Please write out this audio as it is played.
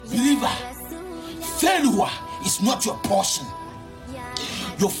believer, failure is not your portion.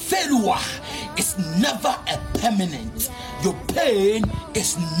 Your failure is never a permanent. Your pain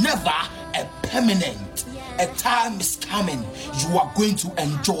is never a permanent. A time is coming, you are going to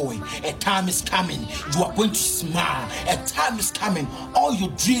enjoy. A time is coming, you are going to smile. A time is coming, all your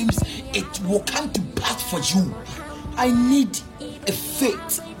dreams, it will come to pass for you. I need a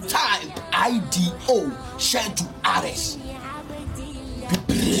faith type IDO shared to others. Be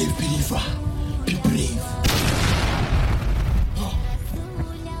brave, believer. Be brave.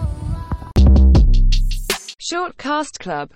 Shortcast Club.